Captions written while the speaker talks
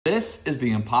This is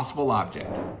the impossible object.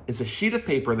 It's a sheet of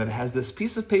paper that has this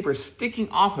piece of paper sticking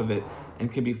off of it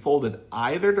and can be folded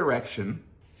either direction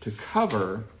to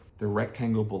cover the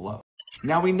rectangle below.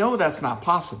 Now we know that's not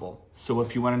possible, so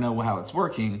if you want to know how it's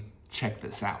working, check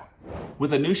this out.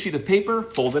 With a new sheet of paper,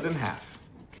 fold it in half.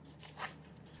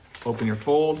 Open your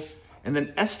fold and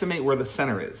then estimate where the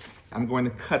center is. I'm going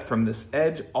to cut from this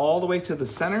edge all the way to the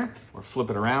center, or flip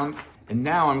it around. And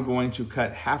now I'm going to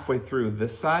cut halfway through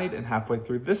this side and halfway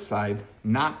through this side,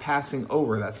 not passing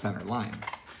over that center line.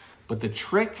 But the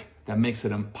trick that makes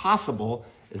it impossible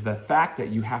is the fact that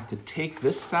you have to take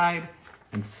this side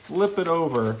and flip it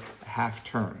over a half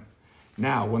turn.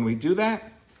 Now, when we do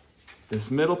that,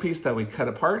 this middle piece that we cut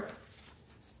apart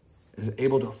is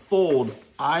able to fold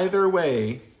either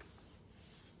way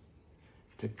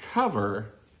to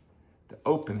cover the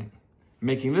opening,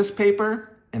 making this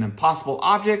paper an impossible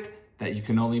object that you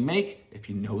can only make if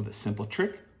you know the simple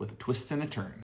trick with a twist and a turn.